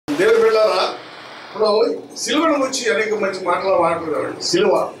దేవుడు బిడ్డారా, ఇప్పుడు సిలువను గురించి అనేక మంచి మాటలు మాట్లాడేవాడు.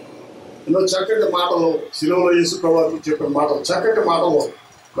 సిలువ ఎన్నో చక్కటి మాటలు, సిలువలో యేసు ప్రభువు చెప్పిన మాటలు, చక్కటి మాటలు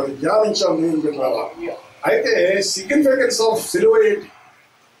మరి ధ్యానించాం దేవుడు బిడ్డారా. అయితే సిగ్నిఫికెన్స్ ఆఫ్ సిలువ ఏంటి,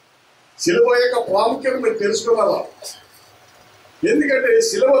 సిలువ యొక్క ప్రాముఖ్యత మీరు తెలుసుకున్నారా? ఎందుకంటే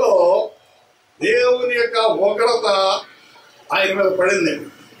సిలువలో దేవుని యొక్క ఉగ్రత ఆయన మీద పడింది.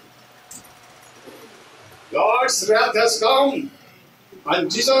 God's wrath has come on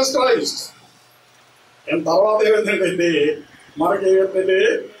Jesus Christ. And తర్వాత ఏమైందండి, మనకి ఏమైందండి,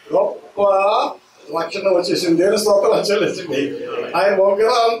 గొప్ప రక్షణ వచ్చేసింది. దేని స్తోత్రం చెల్లించింది. ఆయన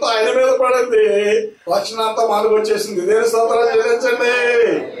ఉగ్రత అంతా ఆయన మీద పడింది, రక్షణ అంతా మనకు వచ్చేసింది. దేని స్తోత్రం చెల్లించండి.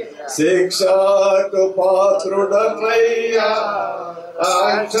 శిక్షకు పాత్రుడనయ్యా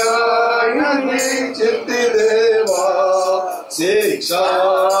చిత్తి దేవా,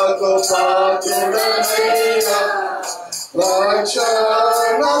 శిక్షకు పాత్రుడనయ్యా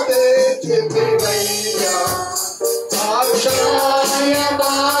రక్షణ చిత్తివయ్యా, ఆశాయ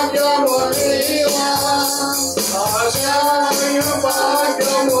భాగ్యమునివా, ఆశాయ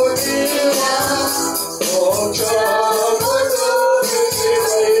భాగ్యమునివా,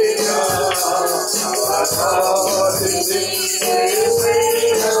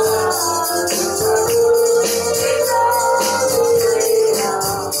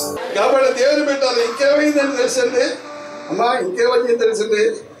 కాబట్టి దేవుని పెట్టాలి. ఇంకేమైందని తెలిసింది అమ్మా, ఇంకేమైంది తెలిసింది.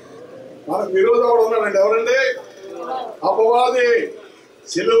 మనకు విరోధం కూడా ఉన్నాడండి. ఎవరండి? అపవాది.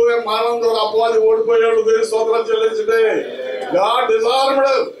 సిలువ మానం ద్వారా అపవాది ఓడిపోయాడు. దేవుని స్తోత్రం చెల్లించండి. గాడ్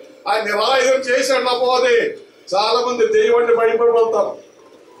డిజార్మ్డ్, ఆయన నిరాయుధం చేశాడు అపవాది. చాలా మంది దెయ్యం భయపడిపోతారు.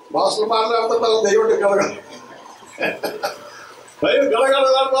 భాషలు మాట్లాడుతుంటారు, దెయ్యం గడగడ భయం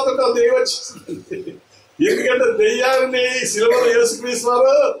గడగడలాడిపోతుంటారు దెయ్యం వచ్చేసింది. ఎందుకంటే దెయ్యాన్ని సిలువలో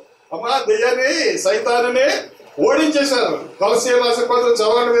యేసుక్రీస్తువారు అమ్మా దెయ్యాన్ని సైతాన్ని ఓడించేశారు. కొలసీ రాసిన పత్రిక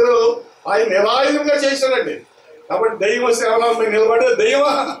చదవండి మీరు. ఆయన నిరాయుధంగా చేశాడండి. కాబట్టి దెయ్యం వస్తే ఏమన్నా నిలబడే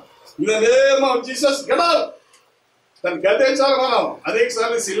దెయ్యమా, in the name of Jesus get out, దాన్ని గద్దించాలి మనం. అనేక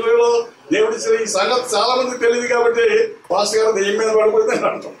సార్లు సిలువలో దేవుడి ఈ సంగతి చాలా మందికి తెలియదు కాబట్టి పాస్ గారు దెయ్యం మీద పడిపోతే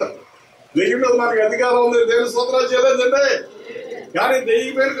అంటుంటారు. దెయ్యం మీద మనకి అధికారం ఉంది, దేవుని స్తోత్రాలు చేయలేదంటే. కానీ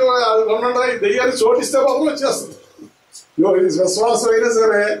దెయ్యం మీద ఉండండి, దెయ్యాన్ని చోటిస్తే మాత్రం వచ్చేస్తుంది. విశ్వాసం అయినా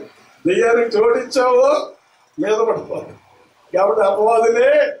సరే దెయ్యానికి చోటిచ్చావు మీద పడిపోతుంది. కాబట్టి అపవాదిని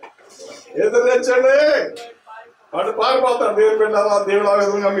ఎదురించండి, వాడు పారిపోతాడు. దేవుని పెట్టారా, దేవుడు ఆ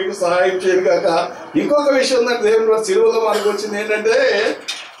విధంగా మీకు సహాయం చేయడు కాక. ఇంకొక విషయం ఉందంటే దేవుని సిలువలో మనకు వచ్చింది ఏంటంటే,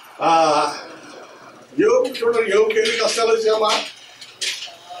 యోగు చూడండి, యోగుకి ఎన్ని కష్టాలు వచ్చామా.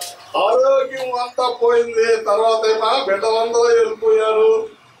 ఆరోగ్యం అంతా పోయింది, తర్వాత ఏమో బిడ్డలందరూ వెళ్ళిపోయారు,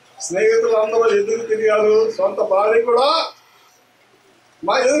 స్నేహితులు అందరూ ఎదురు తిరిగారు, సొంత భార్య కూడా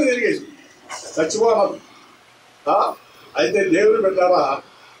మా ఎదురు తిరిగేసి చచ్చిపోవాలి. అయితే దేవుని పెట్టారా,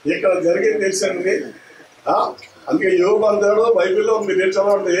 ఇక్కడ జరిగేది తెలుసండి. అందుకే యోగు అంటాడు బైబిల్లో మీరు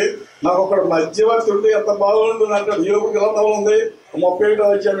చదవండి, నాకు ఒకడు మధ్యవర్తి ఉంటే ఎంత బాగుంటుంది అంటాడు. యోగు గ్రంథంలో ఉంది 31వ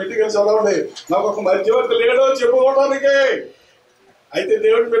అధ్యాయం, ఇంటికి చదవండి. నాకు ఒక మధ్యవర్తి లేడో చెప్పుకోవడానికి. అయితే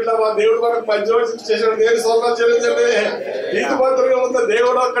దేవుడు పెట్టారా, దేవుడు మనకు మధ్యవర్తి చేశాడు. దేవుని స్తోత్రం చెల్లించండి. నీతిమంతుడిగా ఉన్న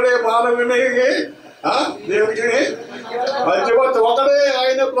దేవుడు అక్కడే మానవుని దేవుడికి మధ్యవర్తి ఒకడే,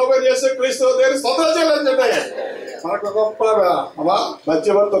 ఆయన ప్రభు చేసే క్రీస్తు. దేవుని స్తోత్రం చెల్లించండి. మనకు గొప్ప అమ్మా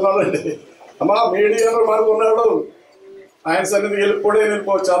మధ్యవర్తి ఉన్నాడండి. అమ్మా మీడియాలో మనకు ఉన్నాడు. ఆయన సన్నిధికి వెళ్ళిపోయి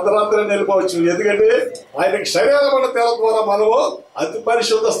వెళ్ళిపోవచ్చు, అర్ధరాత్రి వెళ్ళిపోవచ్చు. ఎందుకంటే ఆయనకి శరీరం అన్న తెల ద్వారా మనము అతి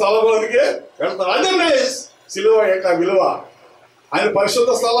పరిశుద్ధ స్థలంలోనికి వెళ్తాం. అదే సిలువ యొక్క విలువ. ఆయన పరిశుద్ధ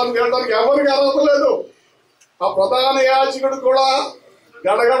స్థలానికి వెళ్ళడానికి ఎవరికి అర్హత లేదు. ఆ ప్రధాన యాజకుడు కూడా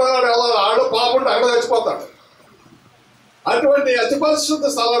గడగడ ఆడు పాపంటే అక్కడ చచ్చిపోతాడు. అటువంటి అతి పరిశుద్ధ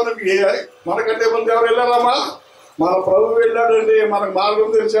స్థలానికి మనకంటే ముందు ఎవరు వెళ్ళారమ్మా? మన ప్రభు వెళ్ళాడండి, మనకు మార్గం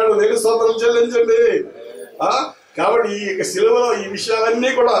తెచ్చాడు. దేవుని స్తోత్రం చెల్లించండి. కాబట్టి ఈ సిలువలో ఈ విషయాలన్నీ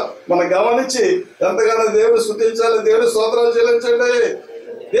కూడా మనం గమనించి ఎంతగానో దేవుని స్తుతించాలి, దేవుని స్తోత్రాలు చెల్లించండి.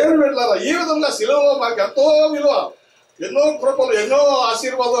 దేవుని వెళ్ళారా, ఈ విధంగా సిలువలో మనకు ఎంతో విలువ, ఎన్నో కృపలు, ఎన్నో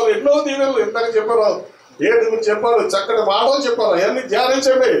ఆశీర్వాదాలు, ఎన్నో దీవెనలు ఇంతగా చెప్పారు. ఏడుగురు చెప్పారు, చక్కటి మాటలు చెప్పారు. అవన్నీ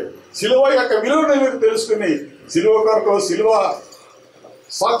ధ్యానించండి. సిలువ యొక్క విలువని మీరు తెలుసుకుని సిలువ కొరకు సిలువ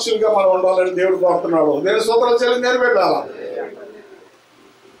సాక్షులుగా మనం ఉండాలని దేవుడు కోరుతున్నాడు. దేవుని స్తోత్రాలు చెల్లించి నేను పెట్టాలా.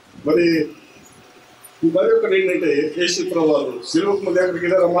 మరి ఒకటి ఏంటంటే, యేసు ప్రభువు వారు సిలువకు ముందు ఎక్కడికి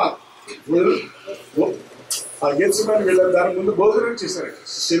వెళ్ళారమ్మా? ఆ గెత్సేమనీ వెళ్ళారు. దాని ముందు భోజనం చేశారు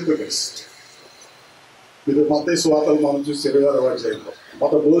శిష్యులతో. మీరు మత్తయి సువార్తలు మనం చూసి 26వ అధ్యాయంలో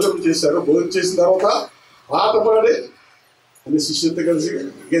మొత్తం భోజనం చేశారు. భోజనం చేసిన తర్వాత పాట పాడి అన్ని శిష్యులతో కలిసి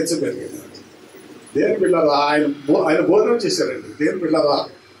గెత్సేమనీ. దేవుని బిడ్డలారా, ఆయన భోజనం చేశారండి. దేవుని బిడ్డలారా,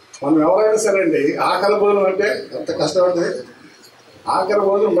 మనం ఎవరైనా సరే అండి, ఆకలి భోజనం అంటే ఎంత కష్టపడి ఆఖరి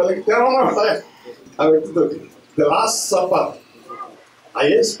భోజనం మళ్ళీ తినమాట ఆ వ్యక్తితో. ది లాస్ట్ సఫర్, ఆ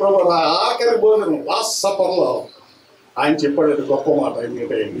యేసు ప్రభువు ఆఖరి భోజనం లాస్ట్ సఫర్లో ఆయన చెప్పాడు గొప్ప మాట.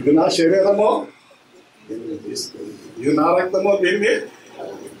 ఎందుకంటే ఇది నా శరీరమో దీన్ని తీసుకుంది, ఇది నా రక్తమో దీన్ని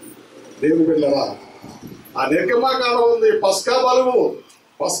దేవుని బిడ్డలారా. ఆ నిర్గమాకాండం ఉంది, పస్కా బలువు,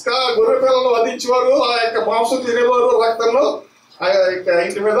 పస్కా గొర్రె పిల్లలు వధించేవారు, ఆ యొక్క మాంసం తినేవారు, రక్తంలో ఆ యొక్క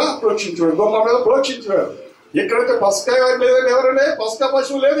ఇంటి మీద ప్రోక్షించేవారు, బొమ్మ మీద ప్రోక్షించేవారు. ఇక్కడైతే పస్కా లేదండి. ఎవరండి? పస్కా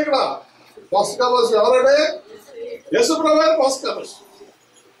పశువు లేదు ఇక్కడ. పస్కా పశువు ఎవరండి? యేసు ప్రభువు పస్కా పశువు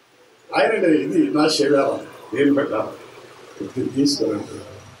ఆయనండి. ఇది నా శరీరం, నేను పెట్టాను, ఇది తీసుకోండి,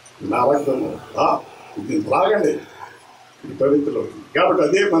 నా రక్తము, ఇది త్రాగండి, ఇది పవిత్రులు. కాబట్టి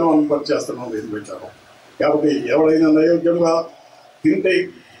అదే మనం అనుపరి చేస్తున్నాం, ఏం పెట్టాము. కాబట్టి ఎవడైనా నైవేద్యంగా తింటే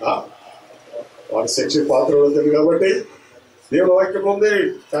వాడి శిక్ష పాత్ర అవుతుంది. కాబట్టి దేవుడు వాక్యం ఉంది,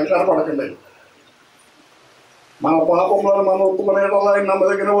 కంగారు పడకండి. మన పాపంలో మనం ఒప్పుకునే ఆయన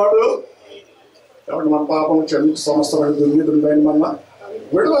నమ్మదగిన వాడు. కాబట్టి మన పాపం క్షమించి సంవత్సరాలు దుర్నీతులు మన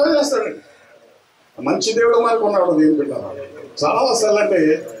విడుదల చేస్తాడండి. మంచి దేవుడు మనకు ఉన్నాడు. దేవుని బిడ్డ చాలా సార్లు అంటే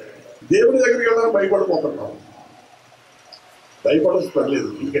దేవుని దగ్గరికి వెళ్ళడానికి భయపడిపోతుంటాం. భయపడచ్చు పర్లేదు,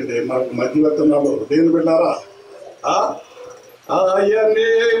 ఎందుకంటే మనకు మధ్యవర్తున్నాడు. దేవుని బిడ్డారా, ఆయనే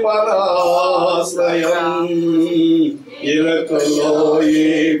మన ఆశ్రయం ఇరుకులో ఈ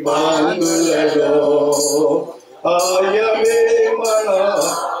బాంధులలో, ఆయనే మన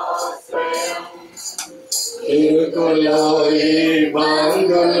ఇరుకులో ఈ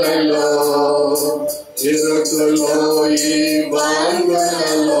బాంధులలో, ఇరుకులో ఈ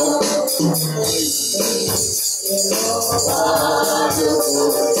బాంధులలో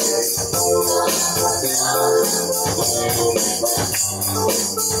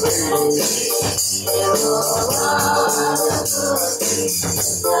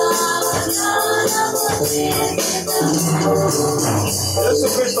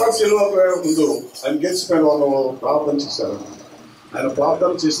ముందు ఆయన గెలిచిపోయిన వాళ్ళు ప్రార్థన చేశారు. ఆయన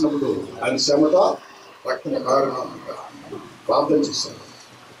ప్రార్థన చేసినప్పుడు ఆయన చెమట రక్తం కారణం ప్రార్థన చేశారు.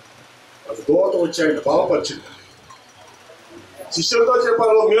 అది దోత వచ్చాయండి, బాగుపరిచింది. శిష్యులతో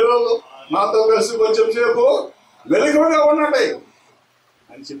చెప్పారు, మీరు నాతో కలిసి కొంచెం సేపు వెలుగుగా ఉండండి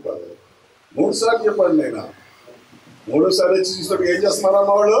అని చెప్పారు. 3 సార్లు చెప్పాడు. నేను 3 సార్లు వచ్చి చూసినప్పుడు ఏం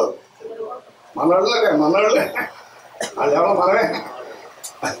చేస్తున్నారమ్మా వాళ్ళు? మనోళ్ళే వాళ్ళు ఎవరో మనమే.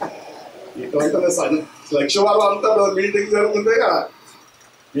 ఇటువంటి లక్ష్యవారం అంతా మీటింగ్ జరుగుతుంది.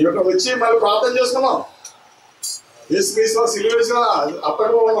 మీ యొక్క వచ్చి మళ్ళీ ప్రార్థన చేసుకున్నాం. యేసుక్రీస్తు సిలువ వేసిన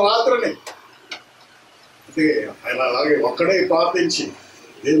అప్పటి రాత్రిని అంటే ఆయన అలాగే ఒక్కడే ప్రార్థించి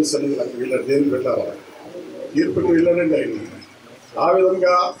దేవుని సన్నిధికి వెళ్ళారు. దేవుని వెళ్ళారు, తీర్పుకి వెళ్ళారండి ఆయన. ఆ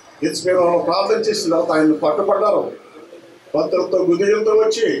విధంగా యేసుక్రీస్తు ప్రార్థన చేసిన తర్వాత ఆయన పట్టుపడ్డారు. భక్తులతో గుదియంతో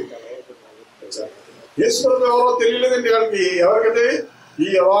వచ్చి ఈశ్వరుడు ఎవరో తెలియలేదండి వాళ్ళకి. ఎవరికైతే ఈ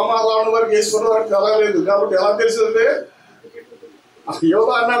రామారావణ వరకు ఈశ్వరుడు వారికి తెలగలేదు. కాబట్టి ఎలా తెలిసిందంటే యోగ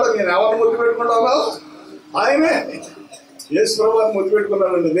అన్నాడు, నేను ఎవరిని ముద్దు పెట్టుకుంటానో ఆయనే ఈశ్వరు వారిని ముద్దు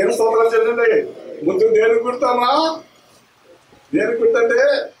పెట్టుకున్నానండి. నేను స్తోత్రం చేయండి. ముద్దు దేనికి గుర్తామా? దేనికి గుర్తంటే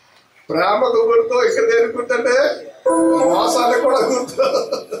ప్రేమకు గుర్తు. ఇక్కడ దేనికి గుర్తంటే మోసానికి కూడా గుర్తు.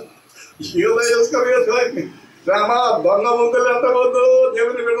 యోగ చేసుకొని ప్రేమ దొంగ ముద్దులు ఎంతవద్దు.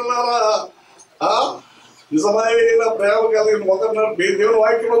 దేవుని విడున్నారా? నిజమైన ప్రేమ కలిగిన మొదటి దేవుని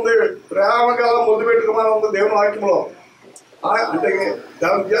వాక్యం ఉంది. ప్రేమ కల ముద్దు పెట్టుకోమని ఉంది దేవుని వాక్యంలో. అంటే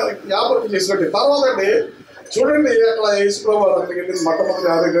దాని జ్ఞాపకం చేసినట్టు. తర్వాత అండి చూడండి, అక్కడ యేసుప్రభు అక్కడికి వెళ్ళి మొట్టమొదటి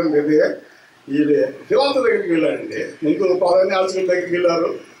ఆ దగ్గర వెళ్ళి ఈ పిలాతు దగ్గరికి వెళ్ళాడండి. ముందు ప్రధాన యాజకుల దగ్గరికి వెళ్ళారు.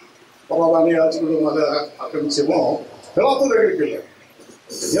 ప్రధాన యాజకుడు మళ్ళీ అక్కడి నుంచేమో పిలాతు దగ్గరికి వెళ్ళారు.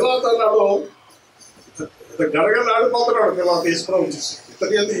 పిలాతు అన్నాడు, గడగడ ఆడిపోతున్నాడు. పిలాతు యేసుప్రభు చూసి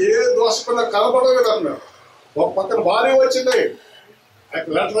ఇతని ఏ దోషకుండా కనపడదు కదా అన్నాడు. ఒక పక్కన భార్య వచ్చింది,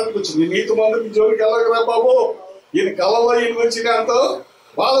 లెటర్కి వచ్చింది, నీతి మందుకి జోలికి వెళ్ళగరా బాబు, ఈయన కళ్ళలో ఈయన వచ్చింది అంత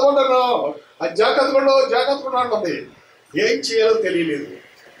బాధపడ్డాను, అది జాగ్రత్తగా అంటుంది. ఏం చేయాలో తెలియలేదు.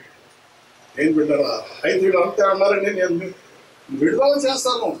 ఏం బిడ్డరా? అయితే వీళ్ళు అంతే అన్నారండి, నేను విడుదల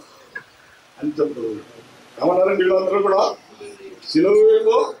చేస్తాను అని చెప్పు ఏమన్నారండి వీళ్ళందరూ కూడా.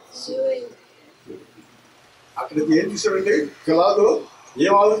 సిలువ అక్కడికి ఏం చూసాడండి పిలాతు?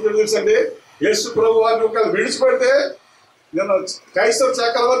 ఏం ఆలోచన తెలుసండి? యేసు ప్రభు వారిని ఒకవేళ విడిచిపెడితే నేను కైసర్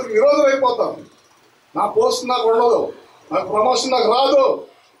చక్రవర్తికి విరోధం అయిపోతాను. నా పోస్ట్ నాకు ఉండదు, నాకు ప్రమోషన్ నాకు రాదు.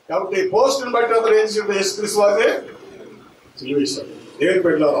 కాబట్టి పోస్ట్ని బట్టి అతను ఏం చేశాడు? యేసుక్రీస్తు వారిని సిలువేశాడు. దేవుని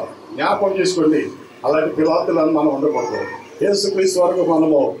బిడ్డలారా జ్ఞాపకం చేసుకోండి, అలాంటి పిలాతులను మనం ఉండకూడదు. యేసుక్రీస్తు వరకు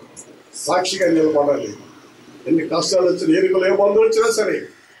మనము సాక్షిగా నిలబడాలి. ఎన్ని కష్టాలు వచ్చినా, ఎరుకలు ఏ బంధువులు వచ్చినా సరే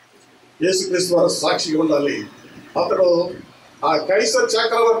యేసుక్రీస్తు వారు సాక్షిగా ఉండాలి. అతడు ఆ కైసర్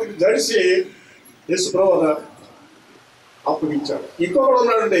చక్రవర్తికి జడిసి యేసు ప్రభు అప్పగించాడు. ఇంకొకడు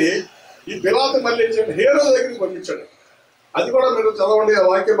ఉన్నాడండి, ఈ పిలాతు మళ్ళీ ఇచ్చాడు, హేరోదు దగ్గరికి పంపించాడు. అది కూడా మీరు చదవండి, ఆ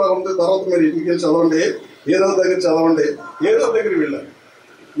వాక్య భాగం ఉంది, తర్వాత మీరు ఇంటికి వెళ్ళి చదవండి. హేరోదు దగ్గర చదవండి. హేరోదు దగ్గరికి వెళ్ళారు.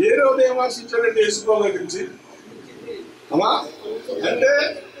 హేరోదు ఏం ఆశించాడంటే యేసుప్రభు దగ్గర నుంచి అమ్మా, అంటే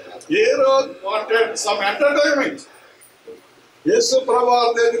హేరోదు వాంటెడ్ సమ్ ఎంటర్టైన్మెంట్. యేసు ప్రభు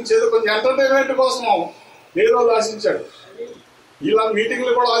దగ్గర నుంచి ఏదో కొంచెం ఎంటర్టైన్మెంట్ కోసం హేరోదు ఆశించాడు. ఇలా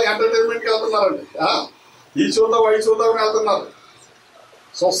మీటింగ్లు కూడా ఎంటర్టైన్మెంట్కి వెళ్తున్నారండి. ఈ చూద్దాం అవి చూద్దాం వెళ్తున్నారు,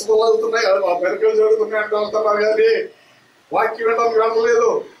 స్వస్థతలు అవుతున్నాయి, మెరుకలు జరుగుతున్నాయి అంటే వెళ్తున్నారు, కానీ వాక్యం వినడానికి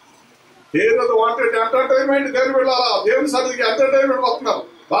వెళ్ళలేదు. హేరోదు వాంటెడ్ ఎంటర్టైన్మెంట్. దేవుని వెళ్ళాలా, దేవుని సన్నిధికి ఎంటర్టైన్మెంట్ వస్తున్నారు.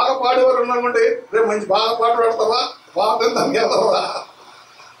 బాగా పాడేవారు ఉన్నామండి, రేపు మంచి బాగా పాట పెడతారా, పాట దానికి వెళ్తారా,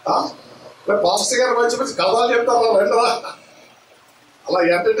 రేపు పాస్టర్ గారు మంచి మంచి కథలు చెప్తారా, రెండరా. అలా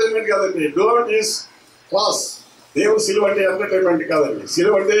ఎంటర్టైన్మెంట్ కాదండి. Don't is class. దేవుడు సిలువ అంటే ఎంటర్టైన్మెంట్ కాదండి.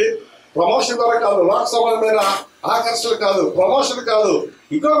 సిలువ అంటే ప్రమోషన్ ద్వారా కాదు, లోక సంబంధమైన ఆకర్షణ కాదు, ప్రమోషన్ కాదు.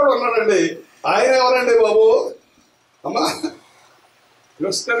 ఇంకొకడు ఉన్నాడండి, ఆయన ఎవరండి బాబు అమ్మా,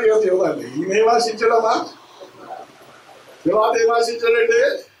 క్రిస్టియన్ యువత ఇవ్వదండి. ఈయన ఏం ఆశించాడమ్మా, పిలాతు ఏం ఆశించాడండి,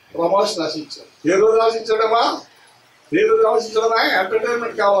 ప్రమోషన్ ఆశించాడు. ఏ రోజు ఆశించాడమ్మా, ఏ రోజు ఆశించాడమ్మా,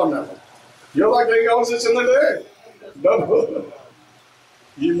 ఎంటర్టైన్మెంట్ కావాలన్నాడు. యువతకి ఏం కావాల్సి వచ్చిందండి, డబ్బు.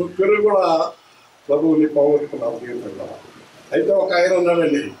 ఈ ముగ్గురు కూడా ప్రభువుని పోగొట్టుకున్నారు. అయితే ఒక ఆయన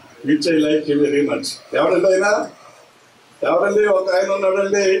ఉన్నాడండి, which I like very much. ఎవరండి ఆయన, ఎవరండి, ఒక ఆయన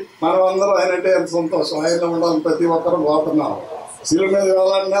ఉన్నాడండి. మనం అందరం ఆయన అంటే ఎంత సంతోషం, ఆయన ఉండాలని ప్రతి ఒక్కరు పోతున్నాం. శిలువ మీద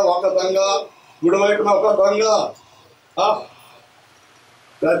వెళ్ళాలన్నా ఒక దొంగ, గుడి వైపున ఒక దొంగ.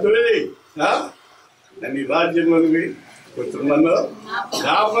 నీ రాజ్యంలోనివి కొంచెం నన్ను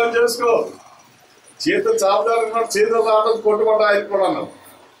జ్ఞాపకం చేసుకో. చేతులు చాపడానికి చేతులు రావడం కొట్టుకుంటా ఆయన కూడా అన్నాం.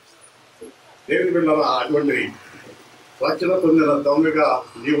 దేవుని బిడ్డలారా, అటువంటి రక్షణ పొందిన దొంగగా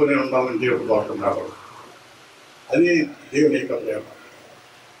నీవునే ఉండాలని దేవుడు కోరుతున్నాడు. అది దేవుని యొక్క ప్రేమ.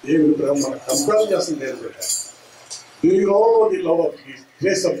 దేవుని ప్రేమ మనకు కంపేర్ చేస్తుంది. దేవుని బిడ్డ, do you know the love of the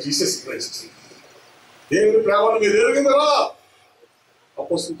grace of Jesus Christ? దేవుని ప్రేమను మీరు ఎరిగిందరా.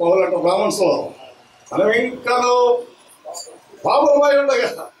 అపోస్తలుడు పౌలు అంటే బ్రాహ్మణ్స్ లో మనం ఇంకా పాపమై ఉండగా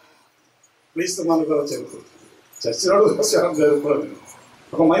క్రీస్తు మన కూడా చనిపోతుంది. చచ్చినోడు శరం జరుగుతుంది.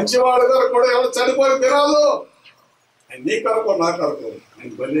 ఒక మంచివాడు గారు కూడా ఎవరు చనిపోయి తినాలి. ఆయన నీ కొరకు నా కొరకు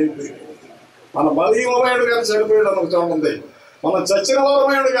ఆయన బలి. మన బలీయమైనడు కానీ చనిపోయాడు అని ఒక చోట ఉంది. మనం చచ్చిన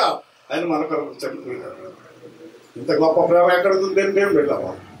వారమైనడుగా ఆయన మన కొరకు చనిపోయాడు. ఇంత గొప్ప ప్రేమ ఎక్కడికి ఉంది అంటే ఏం పెట్టాము.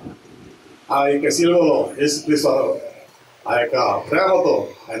 ఆ యొక్క శిలువలో యేసుక్రీస్తు ఆ యొక్క ప్రేమతో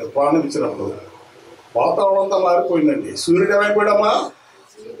ఆయన ప్రాణం ఇచ్చినప్పుడు వాతావరణం అంతా మారిపోయిందండి. సూర్యుడు ఏమైపోయాడమ్మా,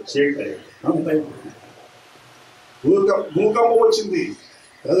 చీకటి అయిపోయింది. భూకంపం వచ్చింది,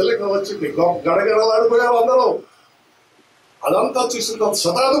 ప్రజలకు వచ్చింది, గడగడలాడిపోయారు అందరూ. అదంతా చూసిన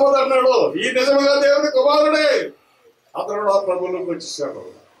శతాధిపతి అన్నాడు, ఈ నిజంగా దేవుని కుమారుడే, అతడు ఆ ప్రభువులోకి వచ్చేసాడు.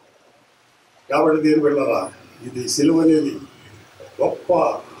 కాబట్టి దేవుని బిడ్డలారా, ఇది సిలువ అనేది గొప్ప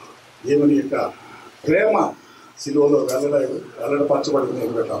దేవుని యొక్క ప్రేమ. సిలువలో వెల్లడపరచబడింది.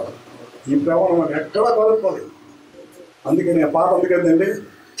 దేవుని బిడ్డలారా, ఈ ప్రేమను మనం ఎక్కడా కోరుకోలేదు. అందుకని ఆ పాట అందుకందండి,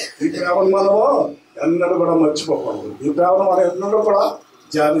 ఈ ప్రేమను మనము ఎన్నడూ కూడా మర్చిపోకూడదు. ఈ ప్రేమను మనం ఎన్నడూ కూడా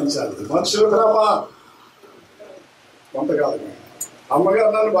ధ్యానించాలి. మనుషుల ప్రేమ కొంత కాదు.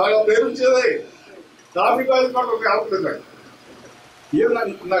 అమ్మగారు నన్ను బాగా ప్రేమించేది, కాఫీ కాల్చుకుంటూ కాలుతున్నాడు. ఏం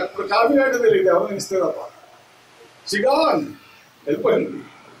నాకు కాఫీ కాయటం తెలియదు, ఎవరిని ఇస్తే తప్ప. చిగాన్ వెళ్ళిపోయింది.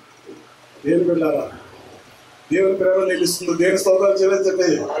 దేవుని బిడ్డలారా, దేవుని ప్రేమ నిలుస్తుంది. దేవుని స్తోత్రాలు చెల్లించండి.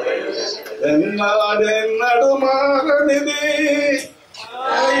 ఎన్నడెన్నడు మారనిది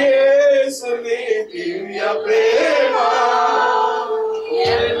యేసుని దివ్య ప్రేమ,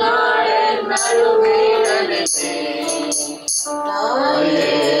 ఎన్నడెన్నడు వీడనిది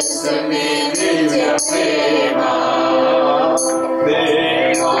యేసుని దివ్య ప్రేమ.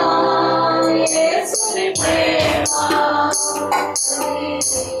 ప్రేమ యేసుని ప్రేమ,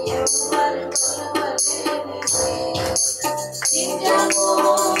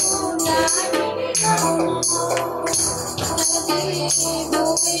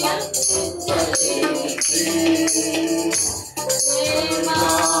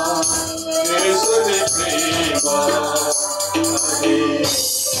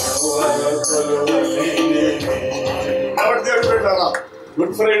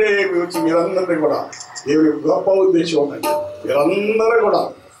 గుడ్ ఫ్రైడే వచ్చి మీరందరినీ కూడా దేవుని గొప్ప ఉద్దేశం ఉందండి. మీరందరూ కూడా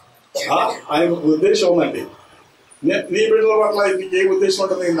ఆయన ఉద్దేశం ఉందండి. నీ బిడ్డల పట్ల ఇంటికి ఏ ఉద్దేశం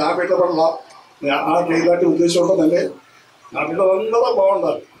ఉంటుంది, నా బిడ్డల పట్ల నాకు ఇలాంటి ఉద్దేశం ఉంటుందండి. నా బిడ్డలందరూ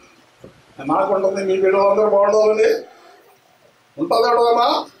బాగుండాలి, నాకు ఉంటుంది. మీ బిడ్డలందరూ బాగుండాలండి. ఉంటుంది ఉండదమ్మా,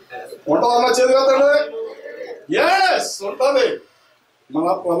 ఉంటుందమ్మా, చేతికెత్తండి. ఎస్ ఉంటుంది. మన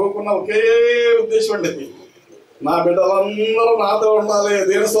ప్రభువుకున్న ఒకే ఉద్దేశం అండి, నా బిడ్డలందరూ నాతో ఉండాలి.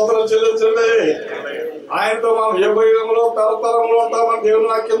 దేవుని స్తోత్రం చెల్లించండి. ఆయనతో మనం యుగంలో తరతరంలో ఉంటామని దేవుని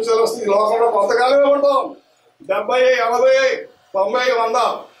వాక్యం చెల్లిస్తుంది. ఈ లోకంలో కొంతకాలమే ఉంటాం. 70, 80, 90, 100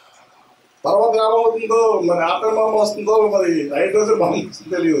 తర్వాత ఏమవుతుందో మరి ఆటం బాంబు వస్తుందో మరి హైడ్రోజన్ బాంబు వస్తుందో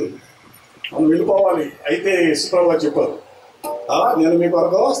తెలియదు. మనం వెళ్ళిపోవాలి. అయితే యేసుప్రభువు చెప్పారు, నేను మీ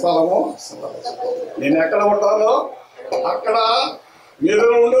కొరకు స్థలము, నేను ఎక్కడ ఉంటానో అక్కడ మీరు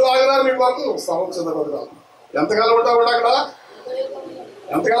ఉండేలాగా మీ కొరకు స్థలం చెందకూడదు. ఎంతకాలం ఉంటావు అక్కడ?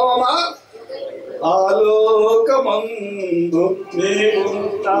 ఎంతకాలం అమ్మా? ఆలోకమందు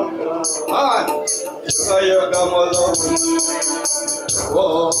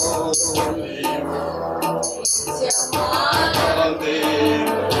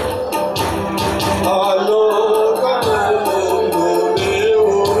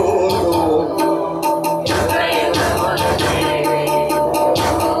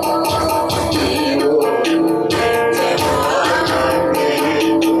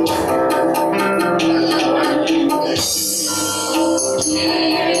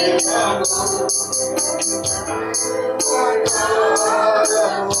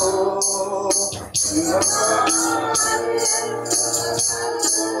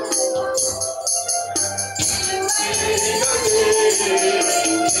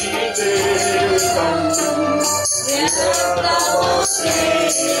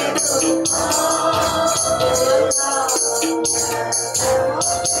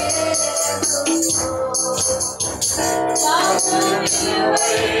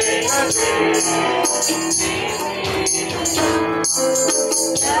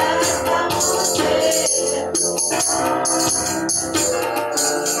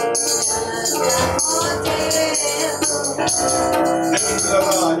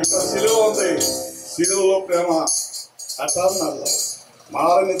సిలువ ఉంది. సిలువలో ప్రేమ అసాధారణ,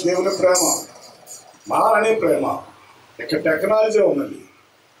 మారని దేవుని ప్రేమ, మారని ప్రేమ. ఇక్కడ టెక్నాలజీ ఉందండి.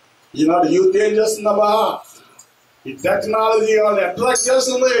 ఈనాడు యూత్ ఏం చేస్తుందమ్మా? ఈ టెక్నాలజీ వాళ్ళని అట్రాక్ట్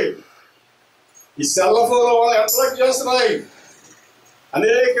చేస్తుంది. ఈ సెల్ ఫోన్ వాళ్ళు అట్రాక్ట్ చేస్తున్నాయి.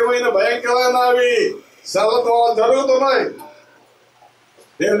 అనేకమైన భయంకరమైనవి సెల్లతో జరుగుతున్నాయి.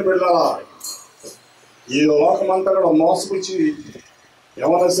 దేవుని బిడ్డలారా, ఈ లోకమంతా కూడా మోసపుచ్చి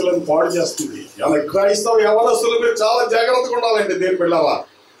యవనస్తులను పాడు చేస్తుంది. క్రైస్తవ యవనస్తులు మీరు చాలా జాగ్రత్తగా ఉండాలండి దేవుని బిడ్డలారా.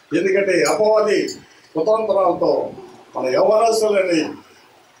 ఎందుకంటే అపవాది కుతంత్రాలతో మన యవనస్తులని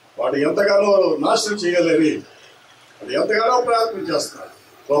వాడు ఎంతగానో నాశనం చేయాలని వాడు ఎంతగానో ప్రయత్నం చేస్తున్నాడు.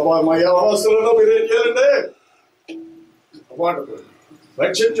 మా యవనస్తులను మీరు ఏం చేయాలండి? వాడు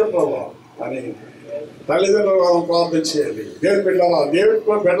రక్షించడం అని తల్లిదండ్రులు ప్రార్థన చేయాలి. దేవుని బిడ్డలారా, దేవుడి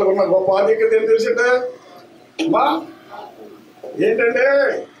బిడ్డలున్న గొప్ప ఆధిక్యత ఏం తెలిసింటే అమ్మా ఏంటంటే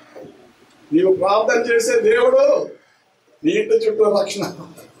నీవు ప్రార్థన చేసే దేవుడు నీ ఇంటి చుట్టూ రక్షణ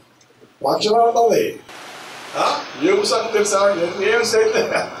ఉంటుంది. యోగు సంగతి తెలుసా? ఏం సైతే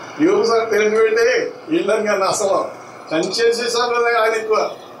యోగు సంగతి తెలిసిపెట్టి ఇళ్ళని కానీ అసలు కంచేసేసారు కదా ఆయన. ఎక్కువ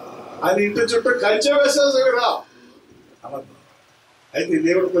ఆయన ఇంటి చుట్టూ కంచె వేసేసాడుగా అన్నది. అయితే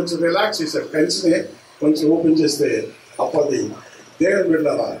దేవుడు కొంచెం రిలాక్స్ చేశాడు. కంచిని కొంచెం ఓపెన్ చేస్తే అప్పది దేవుని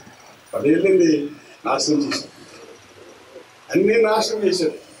బిడ్డలారా వాడు వెళ్ళింది నాశనం చేశాడు. అన్నీ నాశనం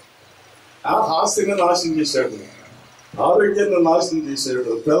చేశాడు. ఆస్తిని నాశనం చేశాడు, ఆరోగ్యాన్ని నాశనం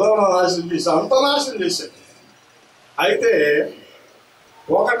చేశాడు, పిల్లలను నాశనం చేశాడు, అంత నాశనం చేశాడు. అయితే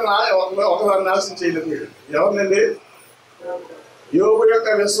ఒకదాన్ని నాశనం చేయలేకపోయాడు. ఎవరినండి? యోగు యొక్క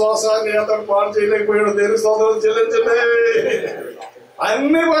విశ్వాసాన్ని అతను పాడు చేయలేకపోయాడు. దేవుని స్తోత్రం చెల్లించండి.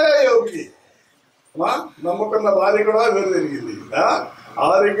 అన్ని పోయాయి యోగికి. నమ్ముకున్న భార్య కూడా వెనుదిరిగింది.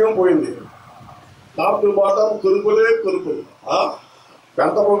 ఆరోగ్యం పోయింది. Top to bottom కురుపులే కురుపులు.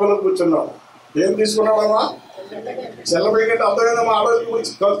 పెంట పొగలు కూర్చున్నాడు. ఏం తీసుకున్నాడమ్మా? చెల్లబెంకంటే అర్థమైందమ్మా.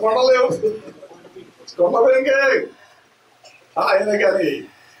 ఆడవాళ్ళకి కొండలేవు, కొండబెంకే. ఆయన కానీ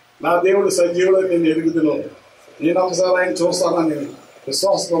నా దేవుడు సజీవుడు నేను ఎరుగుతున్నాను, నేను ఒకసారి ఆయన చూస్తానని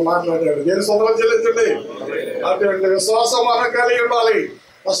విశ్వాసంతో మాట్లాడాడు. దేని సొంతం చెల్లించండి. అటువంటి విశ్వాసం మనం కలిగి ఉండాలి.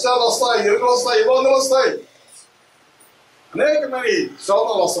 కష్టాలు వస్తాయి, ఎరువులు వస్తాయి, ఇబ్బందులు వస్తాయి, అనేకమైన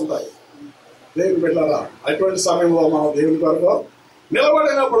శోధనలు వస్తుంటాయి. దేవుని బిడ్డలారా, అటువంటి సమయంలో మనం దేవుని కొరకు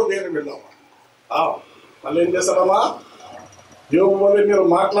నిలబడినప్పుడు దేవుని బిడ్డలారా మళ్ళీ ఏం చేస్తారమ్మా? యోగు వల్ల మీరు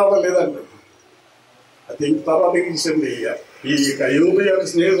మాట్లాడలేదండి. అది ఇంక తర్వాత ఇచ్చండి. ఈ యోగు యొక్క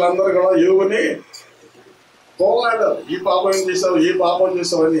స్నేహితులందరూ కూడా యోగుని తోలాడారు. ఈ పాపం ఏం చేసావు, ఈ పాపం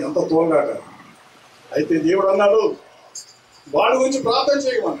చేసావు అని అంత తోలాడారు. అయితే దేవుడు అన్నాడు వాడి గురించి ప్రార్థన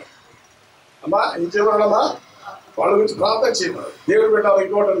చేయమన్నాడు. అమ్మా ఏం చేయమన్నాడమ్మా? వాళ్ళ గురించి ప్రార్థన చేయమన్నాడు. దేవుడు పెట్టారా?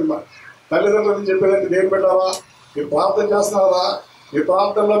 ఇంకోటండి మా తల్లిదండ్రులు చెప్పేదంటే దేవుడు పెట్టారా? మీరు ప్రార్థన చేస్తున్నారా? మీ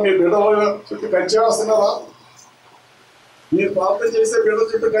ప్రార్థనలో మీ బిడ్డల చుట్టూ కంచె వేస్తున్నారా? మీరు ప్రార్థన చేసే బిడ్డల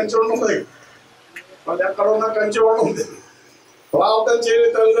చుట్టూ కంచె ఉంటుంది. వాళ్ళు ఎక్కడున్నా కంచె ఉంటుంది. ప్రార్థన చేయని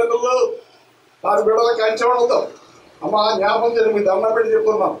తల్లిదండ్రులు వారి బిడ్డలకు కంచె ఉండదు. అమ్మ జ్ఞాపకం చేయండి, మీకు దండం పెట్టి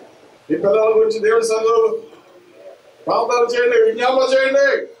చెప్తున్నాం. ఈ పిల్లల గురించి దేవుడి సన్నిధిలో ప్రార్థన చేయండి, విజ్ఞాపన చేయండి.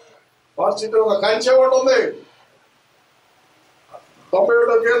 వారి చుట్టూ ఒక కంచె ఉంటుంది.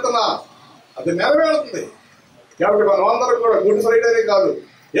 97వ కీర్తన అది నెరవేరుతుంది. కాబట్టి మనం అందరం కూడా గుడ్ ఫ్రైడేనే కాదు,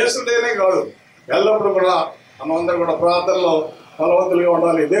 యేస్టర్డేనే కాదు, ఎల్లప్పుడూ కూడా మనం అందరం కూడా ప్రార్థనలో ఫలవంతులుగా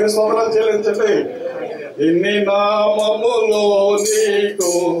ఉండాలి. దేని స్తోత్రాలు చెల్లించండి. ఎన్ని నామములో నీకు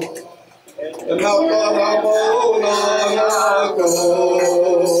నపరమౌనా నాకు,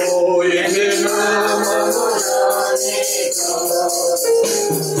 ఎన్ని నామములో నీకు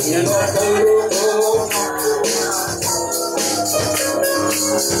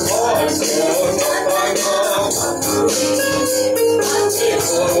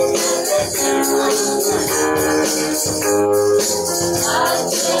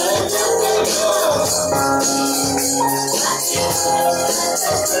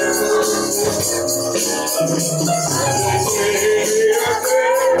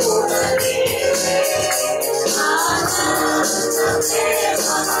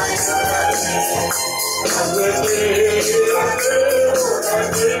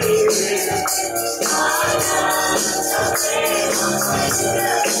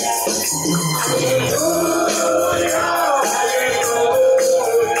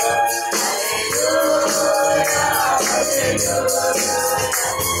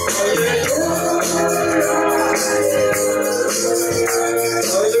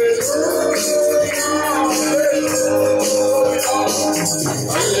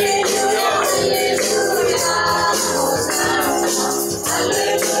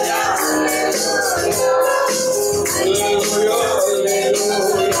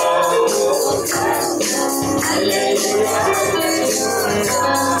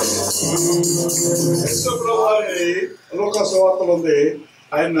సువార్తలు ఉంది.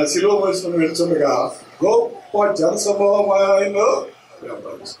 ఆయన శిలువ మోసుకుని వెళ్తుండగా గొప్ప జనసమూహం ఆయనలో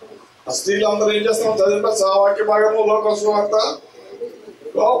ఆ స్త్రీలందరూ ఏం చేస్తాం చదివిన వాక్య భాగము లోక సువార్త.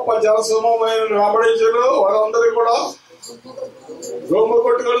 గొప్ప జనసమూహం ఆయన వెంబడించారు. వాళ్ళందరూ కూడా రొమ్ము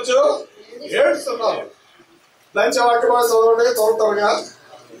కొట్టుకొచ్చు ఏడుస్తున్నారు. లంచ వాక్య భాగం చదవండి త్వరగా.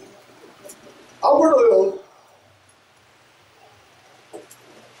 అప్పుడు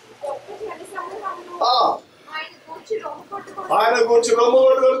ఆయన కూర్చు రొమ్ము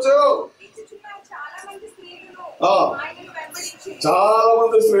కొట్టుకోవచ్చు. చాలా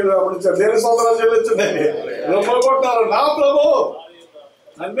మంది స్త్రీలు వెంబడించారు. దేని స్తోత్రాలు చెల్లించండి. రొమ్ము కొట్టారు. నా ప్రభు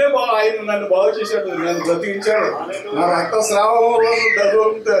నన్నే ఆయన నన్ను బాగు చేశాడు, నన్ను బ్రతికించాడు, నా రక్తస్రావంలో దగ్గర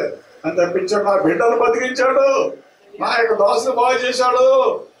అని తప్పించాడు, నా బిడ్డను బతికించాడు, నా యొక్క దోశను బాగు చేశాడు,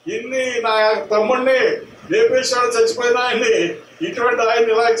 ఇన్ని నా తమ్ముడిని లేపేశాడు చచ్చిపోయిన ఆయన్ని. ఇటువంటి ఆయన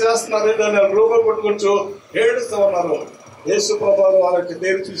ఇలా చేస్తున్నారు. దాన్ని రూపం కొట్టుకొచ్చు ఏడుస్తూ ఉన్నారు. యేసు ప్రభువు వాళ్ళకి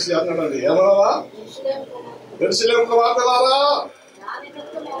తేరు చూసి అన్నాడండి, ఏమన్నావా యెరూషలేము కుమార్తెలారా,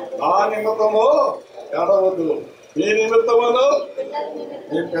 ఆ నిమిత్తము ఏడవద్దు, మీ నిమిత్తమును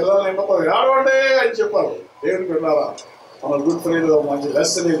మీ పిల్లల నిమిత్తం ఏడవండి అని చెప్పారు. దేవుని బిడ్డలారా, మన గుడ్ ఫ్రైడే మంచి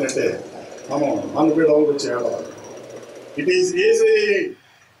లెసన్ ఏంటంటే మనం మన బిడ్డల గురించి ఏడవాలి. It is easy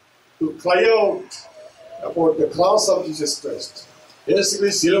to cry out about the cross of Jesus Christ.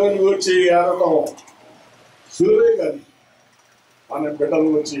 యేసుక్రీస్తు శిలువను గురించి ఏడటం సులువే, కానీ మన బిడ్డల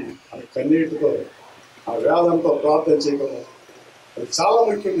గురించి మన కన్నీటితో ఆ వేదంతో ప్రార్థన చేయడం అది చాలా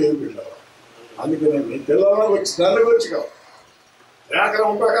ముఖ్యం. ఏం బిడ్డలు అందుకని మీ పిల్లలను వచ్చి నన్ను గురించి కాదు,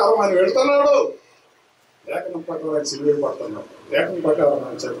 లేఖనం ప్రకారం ఆయన వెళ్తున్నాడు, లేఖనం ప్రకారం ఆయన సిలువ పడుతున్నాడు, లేఖనం ప్రకారం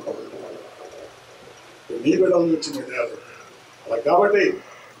ఆయన చెప్తాడు. నీ బిడ్డల నుంచి మీరు లేదు అలా. కాబట్టి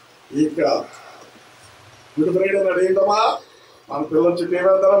ఈ గుడ్ ఫ్రైడే నాడు ఏంటమ్మా మన పిల్లల చుట్టూ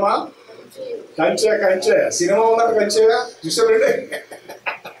ఏమేద్దామా, కంచె సినిమా ఉన్నారు కంచె చూసారండి,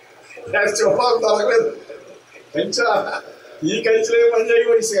 చెప్పాలి తరగలేదు కంచె. ఈ కంచెలు ఏం పని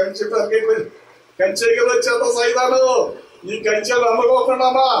చేయకపోయి కంచె కదా వచ్చేంత సైతాను. ఈ కంచెలు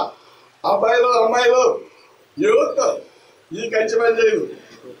అమ్ముకోకుండామా అబ్బాయిలు అమ్మాయిలు యూత్ ఈ కంచె పని చేయదు.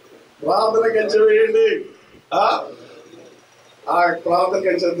 ప్రార్థన కంచె వేయండి. ఆ ప్రార్థన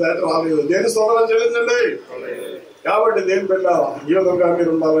కంచె దాటి రాలేదు. దేని స్తోత్రం చెల్లించండి. కాబట్టి దేని పెట్టాలా ఈ విధంగా మీరు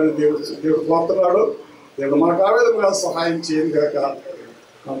ఉండాలని దేవుడు కోరుతున్నాడు. దేవుడు మనకు ఆ విధంగా సహాయం చేయను కాక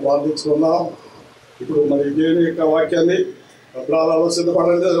మనం ప్రార్థించుకుందాం. ఇప్పుడు మరి దేవుని యొక్క వాక్యాన్ని ప్రాణాలు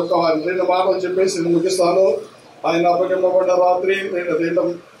సిద్ధపడండి. ఒక 2 మాటలు చెప్పేసి ముగిస్తాను. ఆయన అప్పగింపబడిన రాత్రి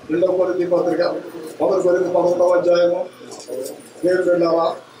 2వ కొరింథీ పత్రిక 1 కొరింథీ 11వ అధ్యాయము. దేవుడు వెళ్ళారా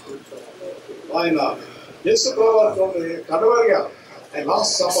ఆయన యేసు ప్రభువుని కడవరిగా ఆయన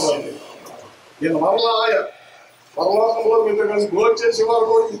లాస్ట్ సఫర్ అండి. నేను మరలా పరలోకంలో మీతో కలిసి గోల్ చేసే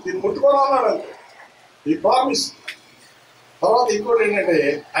వరకు దీన్ని ముట్టుకొని అన్నాడండి. ఈ ప్రామిస్. తర్వాత ఇంకోటి ఏంటంటే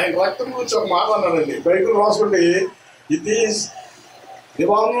ఆయన రక్తం గురించి ఒక మాట అన్నాడండి. బైబిల్ రాసుకుంటే ఇది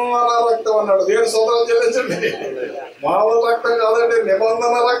నిబంధన రక్తం అన్నాడు. దేవుని స్తోత్రాలు చెల్లించండి. మామూలు రక్తం కాదండి,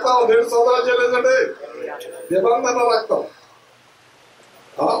 నిబంధన రక్తం. దేవుని స్తోత్రాలు చెల్లించండి. నిబంధన రక్తం.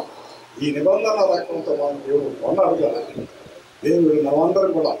 ఈ నిబంధన రక్తంతో మనం దేవుడు కొన్నాడు కదా. దేవుడు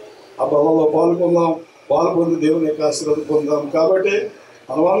మనమందరం కూడా ఆ బలలో పాల్గొంది దేవుని యొక్క ఆశీర్వాదం పొందాం. కాబట్టి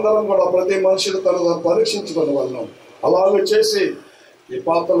మనమందరం కూడా ప్రతి మనుషుడు తను పరీక్షించుకునే వాళ్ళం. అలాగే చేసి ఈ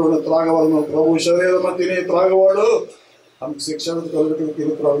పాత్రలను త్రాగవలను. ప్రభు శరీరం తిని త్రాగవాడు మనకు శిక్షణ కలుగుతూ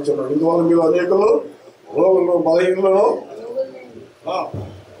తిని త్రాగుతున్నాడు. ఇందువల్ల మీరు అనేకులు రోగులు బలహీనలు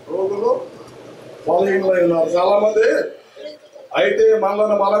ఉన్నారు చాలా మంది. అయితే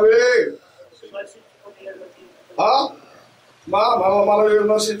మనల్ని మనమే మనల్ని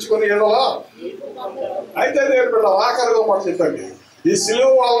విమర్శించుకుని ఏడలా అయితే నేర్పిల్ల ఆఖరిగా మాట చెప్పండి. ఈ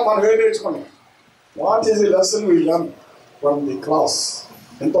సిలువ వల్ల మనం ఏం నేర్చుకున్నాం? What is the lesson we learn from the cross?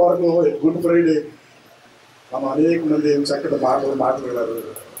 ఎంతవరకు గుడ్ ఫ్రైడే మనం అనేక మంది చక్కటి మాట్లాడారు.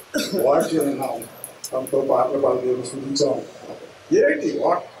 వాక్యం విన్నాం, తమతో పాటలు పాడి సూచించాం. ఏంటి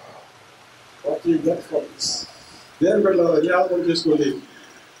what you get from this? దేవుని బిడ్డలారా జ్ఞాపకం చేసుకోండి.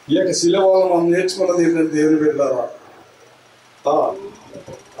 ఈ యొక్క సిలువ వల్ల మనం నేర్చుకున్నది ఏంటంటే దేవుని బిడ్డలారా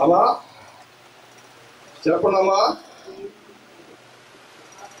అమ్మా చెప్పండి అమ్మా,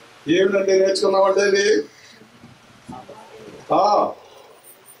 ఏమిటంటే నేర్చుకున్నామంటే ఇది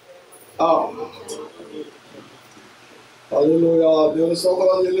హల్లెలూయా. దేవుని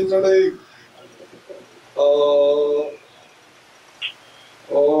స్తోత్రాలు చెల్లించండి.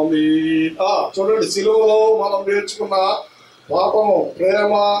 చూడండి, సిలువలో మనం నేర్చుకున్న పాపము,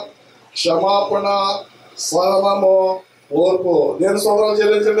 ప్రేమ, క్షమాపణ, సహనము, ఓర్పు. దేవుని స్తోత్రాలు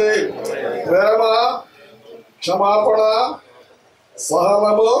చెల్లించండి. ప్రేమ, క్షమాపణ,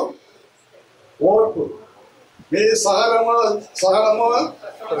 సహనము, ఓర్పు. మీ సహనము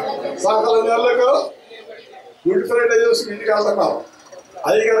సకల నెలలకు గుడ్ ఫ్రైడే చేసి ఇంటికి వెళ్తున్నాం.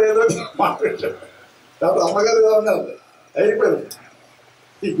 అయ్యగారు ఏదో మాట్లాడారు, లేకపోతే అమ్మగారు ఏదో అన్నారు, అయిపోయింది.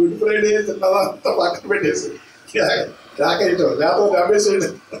 ఈ గుడ్ ఫ్రైడే తిన్నదంతా పక్కన పెట్టేసి కాకైటం లేకపోతే అమ్మేసేయండి.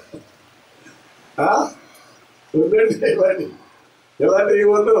 ఉండండి ఇలాంటి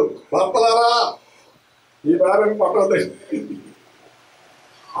వద్దు. భర్తలారా ఈ భార్యను పట్టవద్దండి.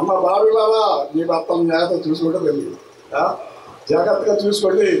 అమ్మ భార్యలారా మీ భర్తను జాగ్రత్తగా చూసుకుంటే తెలియదు. జాగ్రత్తగా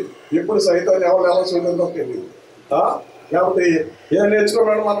చూసుకోండి. ఎప్పుడు సైతాన్ని ఎవరు ఎలా చూడంతో తెలియదు. కాబట్టి ఏం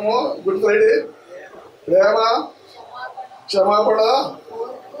నేర్చుకున్నాడు మనము గుడ్ ఫ్రైడే? ప్రేమ, క్షమాపణ,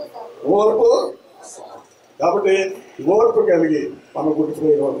 ఓర్పు. కాబట్టి ఓర్పు కలిగి మనం గుడ్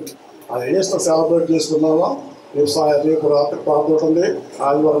ఫ్రైడే అది ఈస్టర్ సెలబ్రేట్ చేసుకున్నాము. రేపు రాత్రి పాల్గొంటుంది.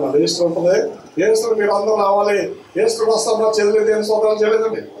 ఆదివారం అది ఈస్టర్ ఉంటుంది. ఈస్టర్ మీరు అందరూ రావాలి. ఈస్టర్ వస్తామో చెల్లి దేని స్తోత్రాలు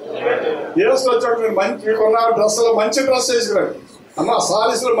చేయలేదండి. ఈస్టర్ వచ్చాడు మీరు మీకున్న డ్రెస్సులో మంచి డ్రెస్ వేసుకురండి. అమ్మ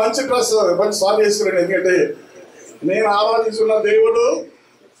సారీస్లో మంచి డ్రెస్ మంచి సారీ వేసుకురండి. ఎందుకంటే నేను ఆరాధించున్న దేవుడు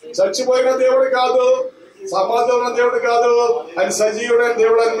చచ్చిపోయిన దేవుడు కాదు, సమాజంలో దేవుడు కాదు, ఆయన సజీవుడైన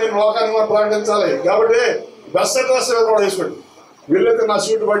దేవుడు అని మీరు లోకాన్ని మనం ప్రకటించాలి. కాబట్టి బెస్ట్ డ్రెస్ కూడా వేసుకోండి. వీళ్ళైతే నా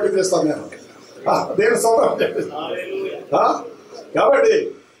షూట్ బట్టి తీస్తాను నేను. దేని స్తోత్రం కాబట్టి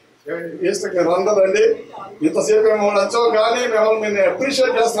ఈస్టర్కి రండి. ఇంతసేపు మేము నచ్చాం కానీ మేము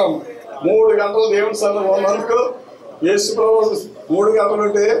అప్రిషియేట్ చేస్తాం. 3 గంటలు దేవుని సన్నిధిలో ఉన్నందుకు. యేసు ప్రభు 3 గంటలు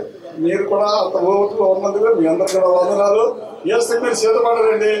ఉంటే మీరు కూడా అంత ఓటులో ఉన్నందుకు మీ అందరు కూడా వందనాలు. ఈస్టర్కి మీరు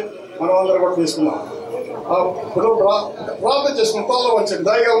సిద్ధపడరండి. మనం అందరం కూడా తీసుకున్నాం. ఇప్పుడు ప్రార్థన చేసుకుని తోలో వచ్చండి.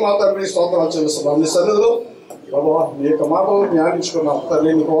 దయగా మాత్రం స్తోత్రం చెల్లిస్తున్నాం మీ సన్నిధిలో. బాబా నీ యొక్క మాటలు జ్ఞానించుకున్నాం తండ్రి.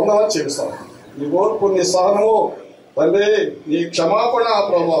 నీకు వందనాలు చెల్లిస్తాం. నీ ఓర్పు, నీ సహనము తండ్రి, నీ క్షమాపణ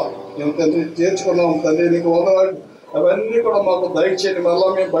ప్రభా మేము తండ్రి చేర్చుకున్నాం తండ్రి. నీకు వందనాలు. అవన్నీ కూడా మాకు దయచేయండి. మళ్ళీ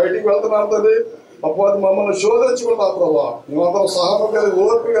మేము బయటికి వెళ్తున్నాం తండ్రి. అప్పుడు మమ్మల్ని శోధించుకుంటాం ప్రభా. మేమందరం సహనం కలిగి,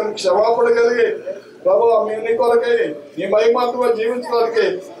 ఓర్పు కలిగి, క్షమాపణ కలిగి ప్రభా మేము నీ కొరకై నీ మహిమాత్మగా జీవించడానికి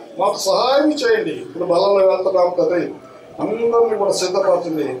మాకు సహాయం చేయండి. ఇప్పుడు బలంలో వెళ్తున్నాం తండ్రి. అందరినీ కూడా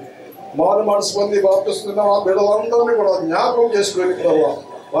సిద్ధపరచండి. మారు మనసు పొంది బాప్తిస్తున్న ఆ బిడ్డలందరినీ కూడా జ్ఞాపకం చేసుకుని ప్రభా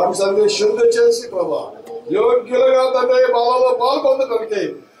వారి సందేశం శుద్ధి చేసి ప్రభా యోగ్యులుగా తండ్రి బలలో పాల్పొందడానికి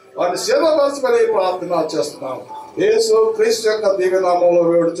వారిని సిద్ధపరచమని ప్రార్థన చేస్తున్నాం. యేసు క్రీస్తు యొక్క దివ్యనామంలో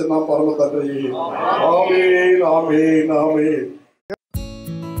వేడుచున్నాం పరమ తండ్రి. ఆమేన్, ఆమేన్, ఆమేన్.